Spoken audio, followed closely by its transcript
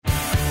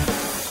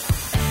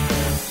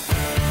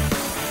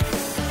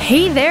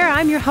Hey there,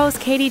 I'm your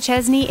host, Katie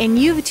Chesney, and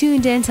you've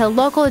tuned in to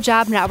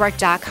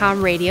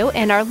localjobnetwork.com radio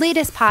and our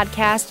latest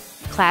podcast,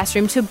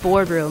 Classroom to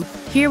Boardroom.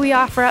 Here we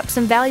offer up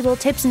some valuable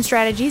tips and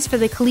strategies for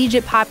the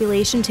collegiate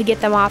population to get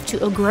them off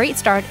to a great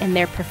start in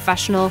their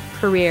professional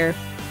career.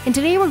 And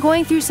today we're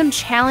going through some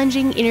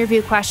challenging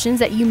interview questions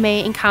that you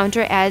may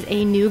encounter as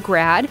a new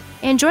grad.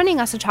 And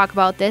joining us to talk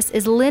about this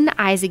is Lynn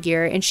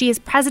Izagir, and she is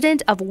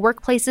president of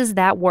Workplaces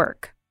That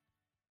Work.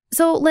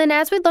 So, Lynn,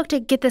 as we look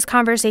to get this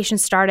conversation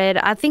started,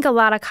 I think a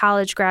lot of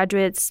college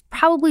graduates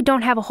probably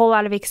don't have a whole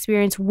lot of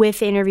experience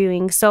with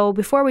interviewing. So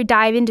before we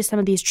dive into some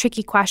of these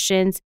tricky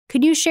questions,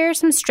 could you share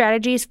some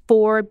strategies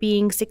for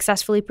being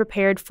successfully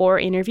prepared for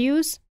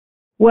interviews?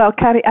 Well,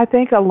 Katie, I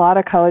think a lot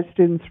of college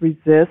students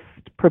resist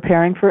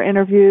preparing for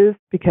interviews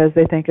because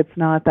they think it's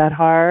not that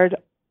hard,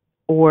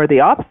 or the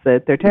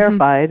opposite, they're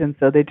terrified, and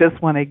so they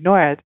just want to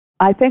ignore it.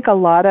 I think a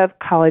lot of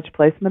college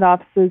placement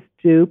offices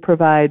do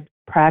provide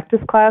practice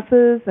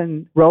classes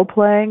and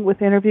role-playing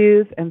with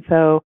interviews. And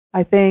so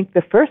I think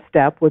the first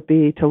step would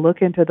be to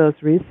look into those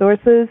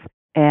resources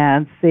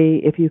and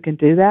see if you can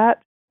do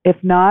that. If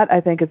not,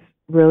 I think it's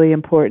really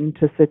important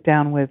to sit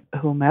down with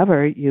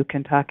whomever you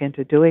can talk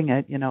into doing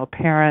it, a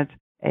parent,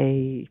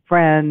 a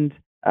friend,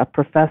 a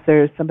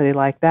professor, somebody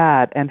like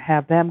that, and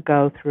have them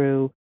go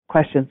through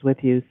questions with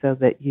you so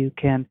that you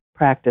can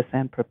practice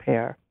and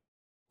prepare.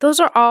 Those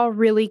are all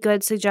really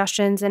good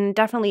suggestions, and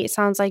definitely it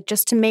sounds like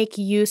just to make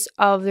use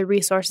of the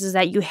resources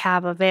that you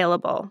have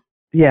available.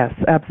 Yes,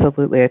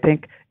 absolutely. I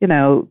think,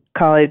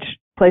 college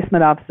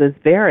placement offices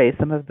vary.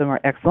 Some of them are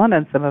excellent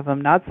and some of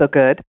them not so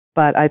good,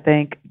 but I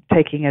think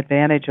taking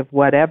advantage of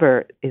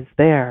whatever is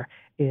there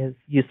is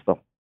useful.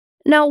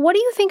 Now, what do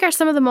you think are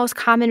some of the most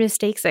common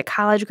mistakes that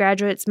college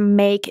graduates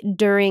make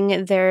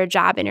during their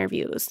job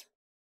interviews?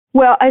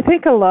 Well, I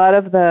think a lot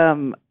of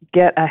them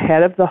get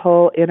ahead of the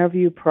whole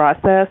interview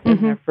process in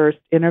their first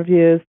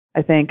interviews.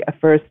 I think a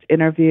first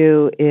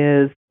interview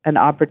is an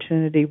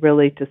opportunity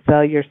really to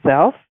sell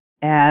yourself.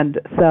 And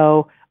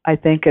so I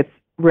think it's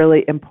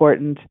really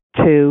important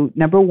to,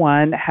 number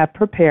one, have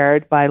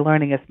prepared by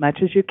learning as much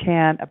as you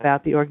can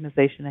about the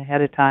organization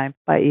ahead of time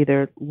by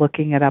either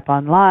looking it up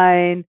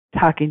online,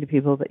 talking to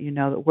people that you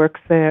know that work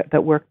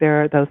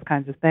there, those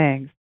kinds of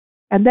things.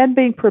 And then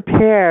being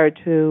prepared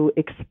to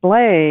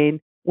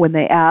explain when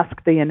they ask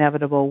the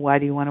inevitable, why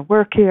do you want to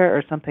work here,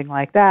 or something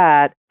like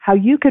that, how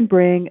you can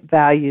bring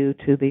value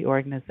to the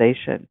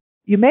organization.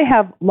 You may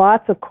have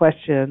lots of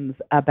questions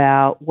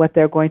about what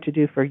they're going to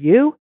do for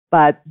you,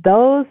 but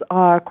those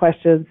are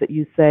questions that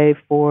you save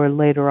for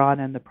later on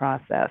in the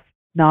process,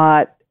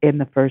 not in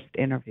the first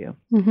interview.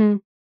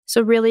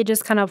 So really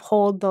just kind of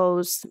hold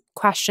those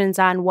questions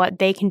on what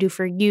they can do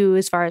for you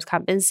as far as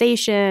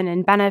compensation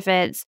and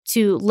benefits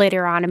to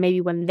later on, and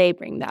maybe when they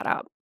bring that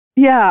up.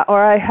 Yeah,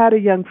 or I had a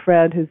young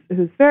friend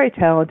who's very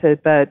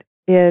talented, but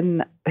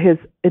in his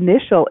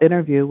initial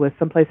interview with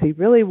someplace he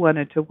really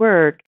wanted to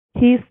work,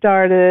 he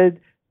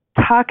started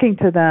talking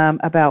to them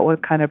about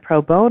what kind of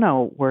pro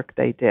bono work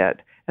they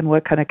did and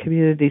what kind of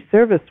community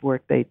service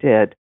work they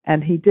did.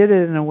 And he did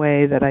it in a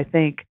way that I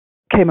think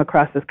came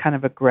across as kind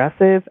of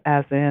aggressive,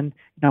 as in,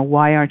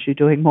 why aren't you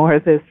doing more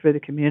of this for the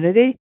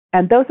community?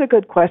 And those are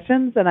good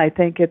questions, and I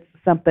think it's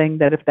something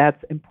that if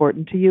that's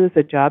important to you as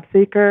a job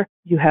seeker,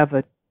 you have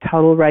a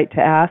total right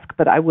to ask,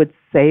 but I would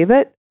save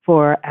it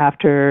for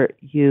after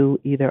you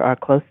either are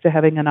close to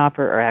having an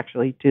offer or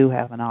actually do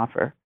have an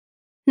offer.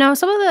 Now,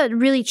 some of the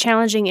really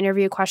challenging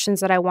interview questions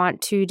that I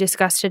want to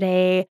discuss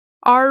today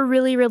are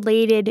really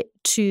related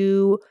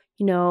to,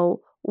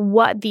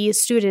 what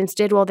these students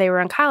did while they were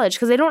in college,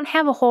 because they don't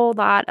have a whole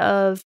lot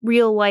of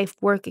real life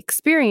work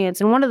experience.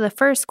 And one of the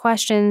first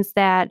questions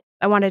that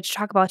I wanted to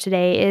talk about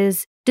today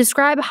is,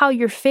 describe how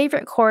your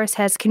favorite course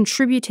has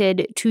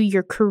contributed to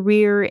your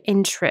career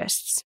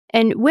interests.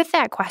 And with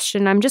that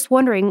question, I'm just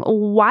wondering,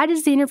 why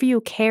does the interview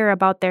care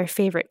about their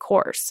favorite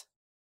course?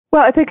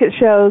 Well, I think it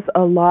shows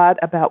a lot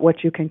about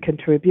what you can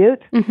contribute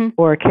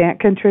or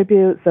can't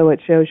contribute, so it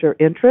shows your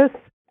interests.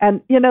 And,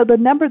 the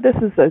number, this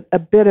is a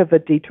bit of a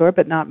detour,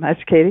 but not much,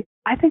 Katie.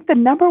 I think the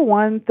number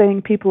one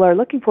thing people are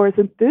looking for is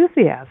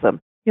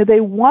enthusiasm. They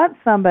want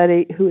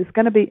somebody who is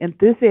going to be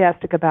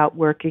enthusiastic about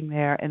working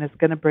there and is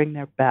going to bring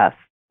their best.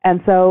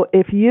 And so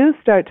if you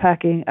start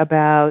talking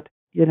about,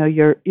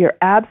 your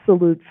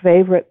absolute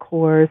favorite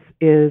course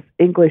is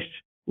English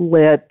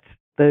Lit,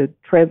 the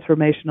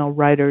transformational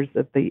writers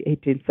of the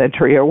 18th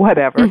century or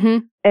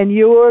whatever, and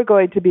you're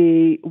going to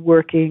be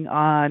working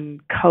on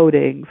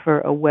coding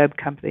for a web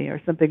company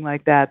or something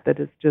like that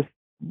is just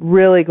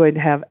really going to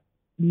have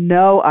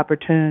no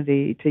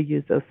opportunity to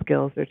use those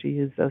skills or to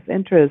use those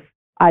interests,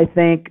 I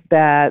think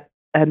that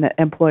an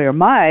employer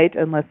might,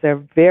 unless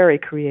they're very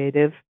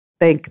creative,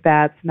 think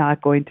that's not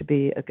going to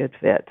be a good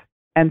fit.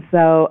 And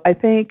so I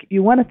think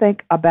you want to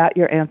think about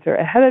your answer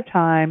ahead of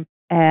time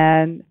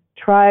and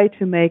try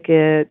to make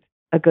it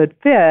a good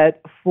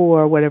fit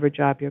for whatever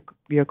job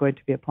you're going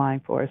to be applying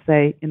for.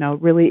 Say,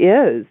 really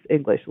is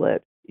English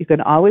Lit. You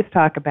can always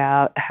talk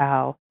about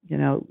how,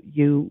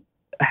 you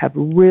have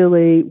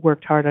really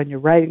worked hard on your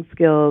writing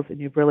skills and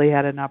you've really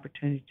had an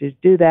opportunity to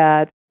do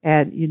that.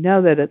 And you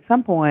know that at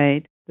some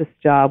point this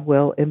job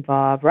will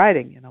involve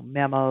writing,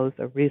 memos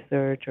or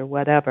research or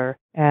whatever,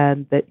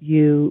 and that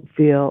you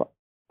feel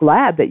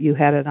glad that you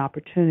had an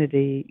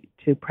opportunity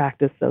to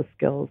practice those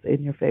skills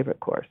in your favorite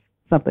course,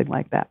 something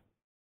like that.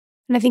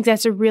 And I think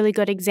that's a really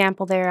good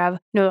example there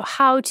of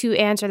how to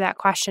answer that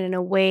question in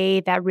a way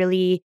that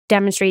really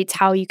demonstrates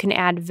how you can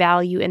add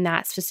value in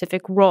that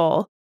specific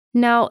role.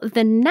 Now,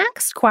 the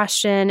next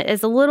question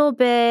is a little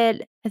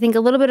bit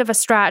of a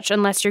stretch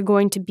unless you're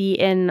going to be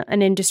in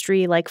an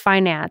industry like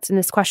finance. And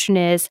this question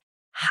is,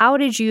 how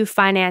did you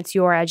finance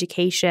your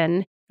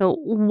education?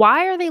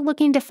 Why are they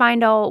looking to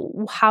find out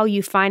how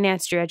you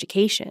financed your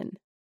education?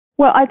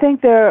 Well, I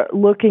think they're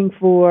looking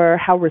for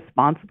how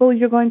responsible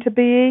you're going to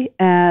be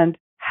and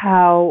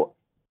how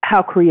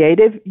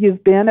creative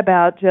you've been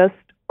about just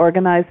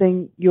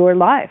organizing your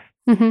life.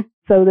 Mm-hmm.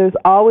 So there's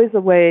always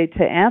a way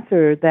to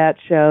answer that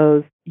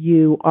shows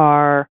you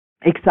are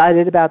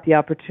excited about the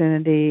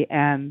opportunity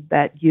and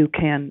that you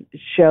can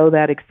show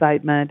that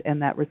excitement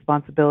and that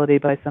responsibility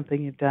by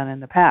something you've done in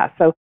the past.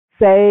 So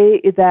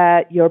say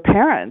that your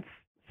parents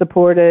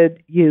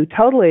supported you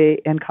totally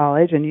in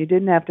college and you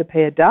didn't have to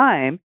pay a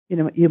dime.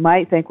 You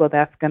might think, well,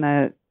 that's going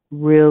to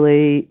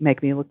really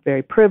make me look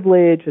very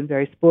privileged and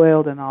very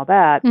spoiled and all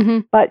that. Mm-hmm.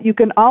 But you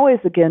can always,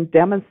 again,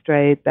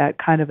 demonstrate that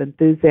kind of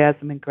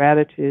enthusiasm and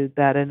gratitude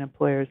that an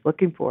employer is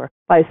looking for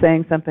by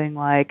saying something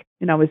like,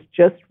 I was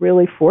just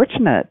really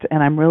fortunate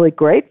and I'm really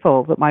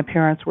grateful that my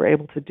parents were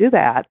able to do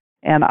that.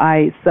 And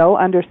I so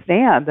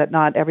understand that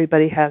not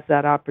everybody has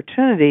that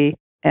opportunity.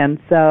 And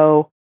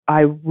so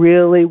I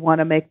really want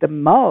to make the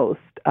most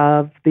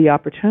of the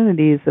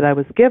opportunities that I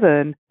was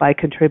given by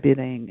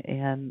contributing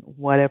in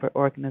whatever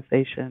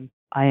organization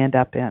I end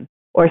up in.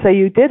 Or say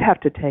you did have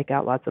to take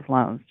out lots of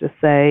loans. Just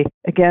say,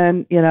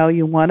 again,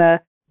 you want to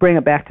bring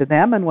it back to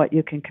them and what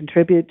you can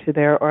contribute to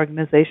their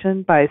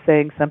organization by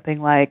saying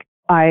something like,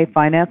 I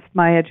financed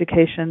my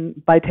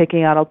education by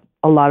taking out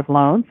a lot of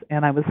loans,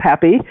 and I was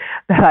happy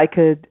that I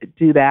could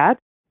do that.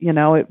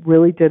 It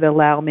really did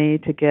allow me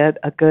to get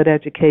a good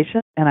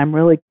education, and I'm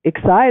really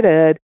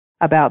excited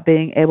about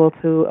being able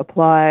to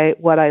apply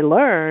what I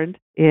learned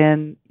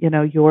in,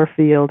 your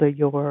field or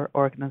your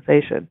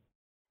organization.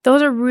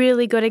 Those are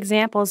really good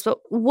examples, but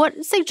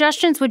what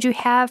suggestions would you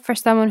have for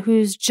someone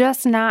who's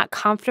just not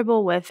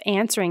comfortable with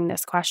answering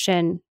this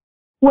question?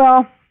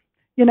 Well,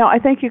 I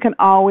think you can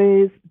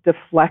always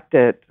deflect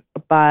it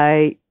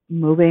by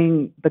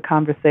moving the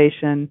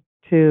conversation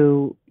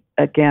to,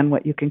 again,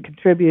 what you can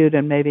contribute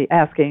and maybe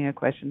asking a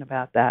question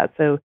about that.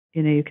 So,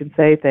 you can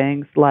say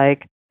things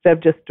like, instead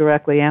of just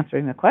directly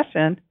answering the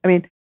question,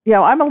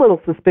 I'm a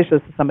little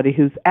suspicious of somebody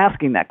who's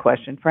asking that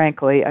question,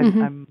 frankly.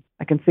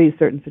 I can see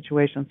certain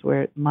situations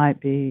where it might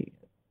be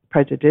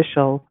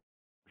prejudicial.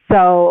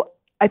 So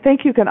I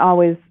think you can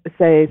always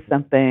say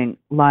something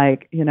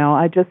like,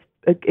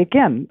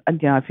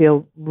 I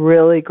feel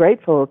really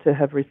grateful to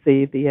have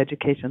received the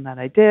education that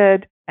I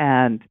did.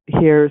 And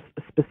here's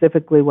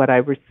specifically what I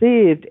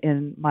received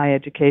in my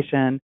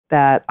education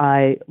that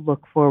I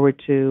look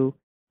forward to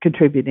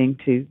contributing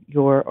to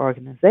your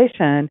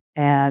organization.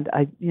 And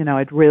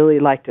I'd really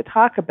like to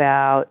talk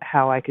about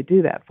how I could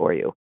do that for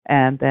you.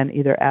 And then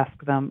either ask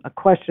them a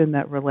question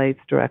that relates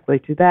directly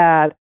to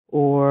that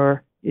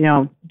or,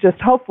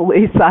 just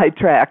hopefully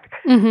sidetrack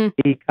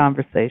the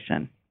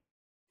conversation.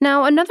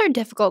 Now, another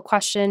difficult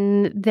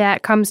question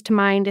that comes to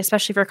mind,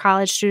 especially for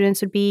college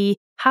students, would be,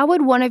 how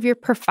would one of your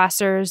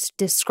professors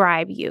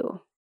describe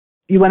you?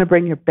 You want to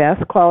bring your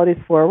best qualities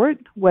forward,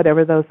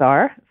 whatever those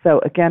are. So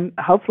again,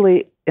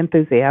 hopefully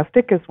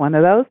enthusiastic is one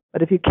of those.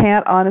 But if you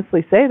can't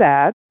honestly say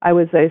that, I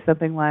would say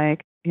something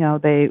like,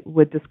 they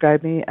would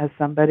describe me as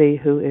somebody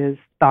who is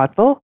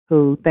thoughtful,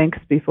 who thinks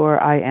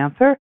before I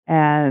answer,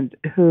 and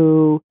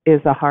who is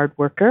a hard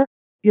worker.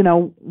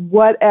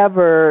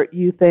 Whatever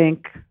you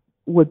think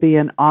would be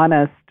an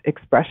honest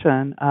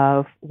expression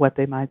of what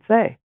they might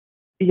say.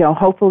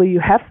 Hopefully you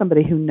have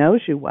somebody who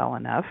knows you well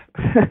enough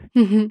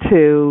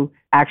to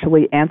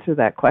actually answer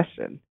that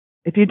question.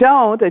 If you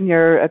don't, and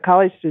you're a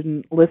college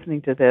student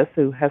listening to this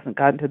who hasn't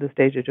gotten to the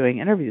stage of doing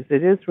interviews,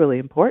 it is really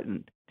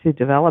important to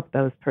develop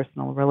those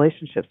personal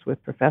relationships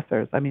with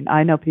professors.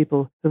 I know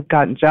people who've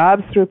gotten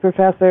jobs through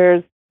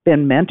professors,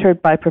 been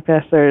mentored by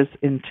professors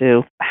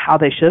into how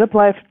they should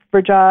apply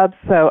for jobs.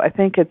 So I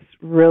think it's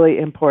really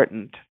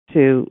important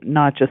to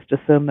not just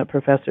assume that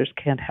professors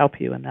can't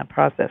help you in that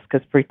process,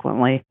 because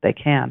frequently they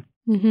can.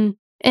 Mm-hmm.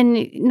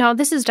 And now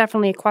this is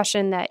definitely a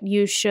question that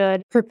you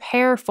should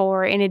prepare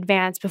for in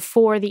advance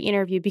before the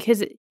interview,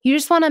 because you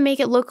just want to make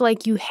it look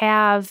like you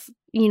have,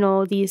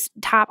 these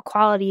top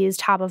qualities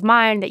top of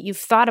mind, that you've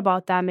thought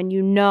about them and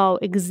you know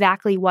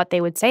exactly what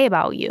they would say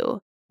about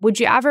you. Would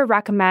you ever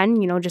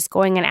recommend, just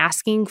going and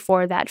asking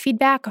for that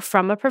feedback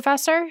from a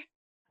professor?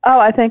 Oh,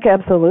 I think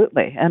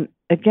absolutely. And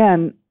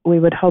again, we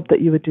would hope that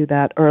you would do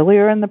that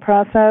earlier in the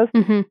process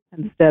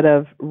instead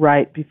of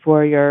right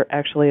before you're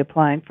actually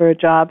applying for a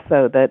job,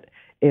 so that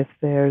if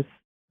there's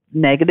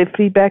negative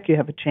feedback, you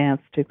have a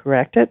chance to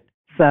correct it.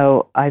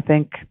 So I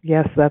think,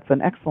 yes, that's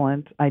an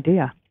excellent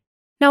idea.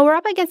 Now, we're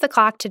up against the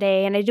clock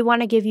today, and I do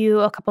want to give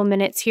you a couple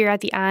minutes here at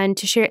the end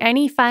to share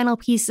any final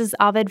pieces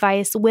of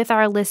advice with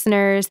our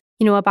listeners,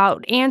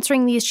 about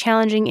answering these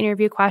challenging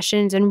interview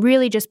questions and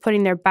really just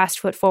putting their best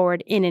foot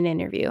forward in an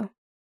interview.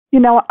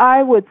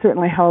 I would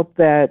certainly hope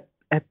that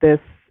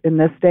in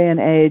this day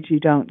and age, you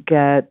don't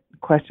get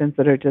questions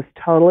that are just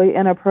totally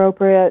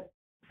inappropriate,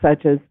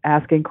 such as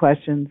asking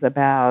questions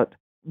about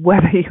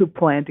whether you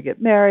plan to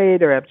get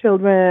married or have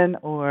children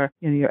or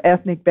your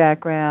ethnic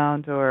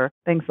background or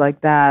things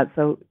like that.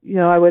 So,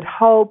 I would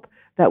hope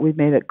that we've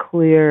made it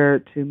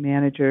clear to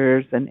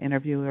managers and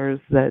interviewers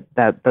that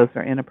those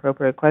are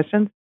inappropriate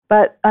questions.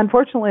 But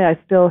unfortunately, I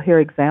still hear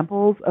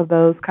examples of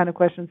those kind of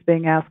questions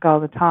being asked all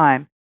the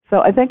time.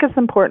 So I think it's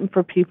important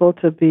for people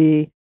to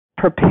be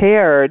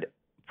prepared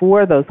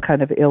for those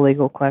kind of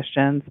illegal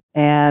questions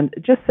and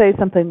just say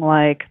something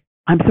like,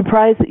 I'm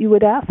surprised that you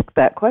would ask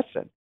that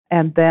question.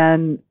 And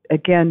then,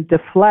 again,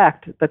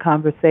 deflect the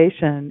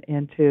conversation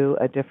into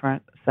a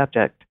different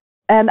subject.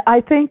 And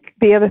I think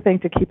the other thing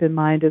to keep in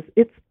mind is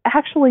it's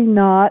actually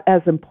not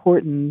as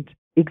important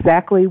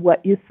exactly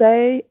what you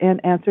say in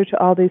answer to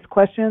all these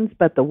questions,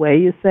 but the way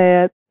you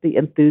say it, the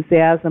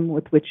enthusiasm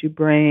with which you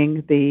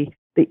bring, the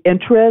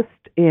interest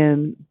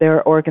in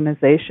their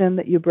organization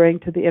that you bring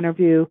to the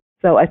interview.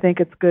 So I think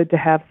it's good to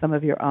have some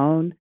of your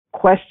own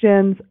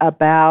questions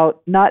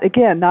about, not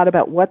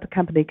about what the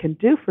company can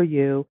do for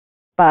you,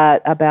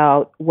 but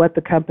about what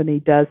the company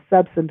does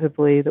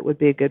substantively that would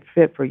be a good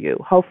fit for you.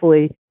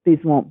 Hopefully, these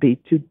won't be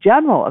too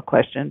general a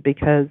question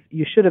because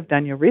you should have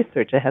done your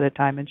research ahead of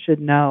time and should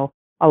know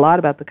a lot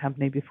about the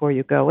company before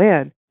you go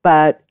in.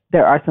 But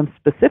there are some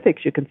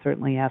specifics you can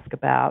certainly ask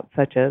about,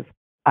 such as,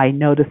 I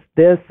noticed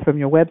this from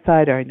your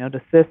website, or I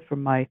noticed this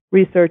from my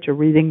research or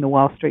reading the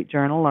Wall Street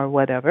Journal or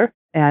whatever,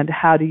 and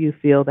how do you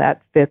feel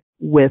that fits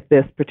with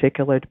this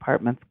particular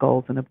department's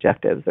goals and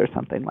objectives or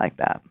something like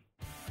that.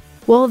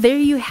 Well, there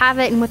you have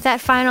it. And with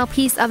that final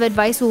piece of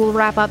advice, we will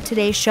wrap up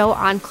today's show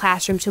on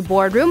Classroom to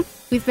Boardroom.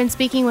 We've been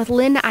speaking with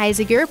Lynn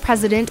Eisiger,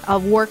 president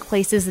of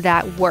Workplaces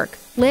That Work.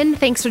 Lynn,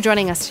 thanks for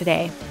joining us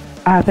today.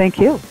 Thank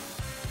you.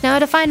 Now,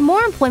 to find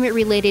more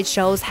employment-related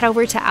shows, head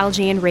over to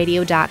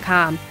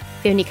ljnradio.com. If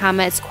you have any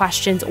comments,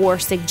 questions, or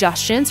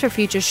suggestions for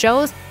future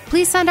shows,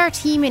 please send our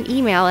team an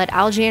email at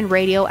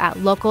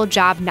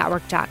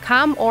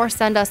lljnradio@localjobnetwork.com or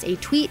send us a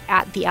tweet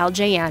at the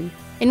LJN.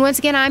 And once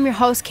again, I'm your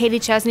host, Katie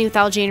Chesney with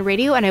LJN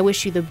Radio, and I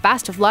wish you the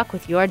best of luck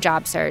with your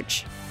job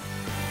search.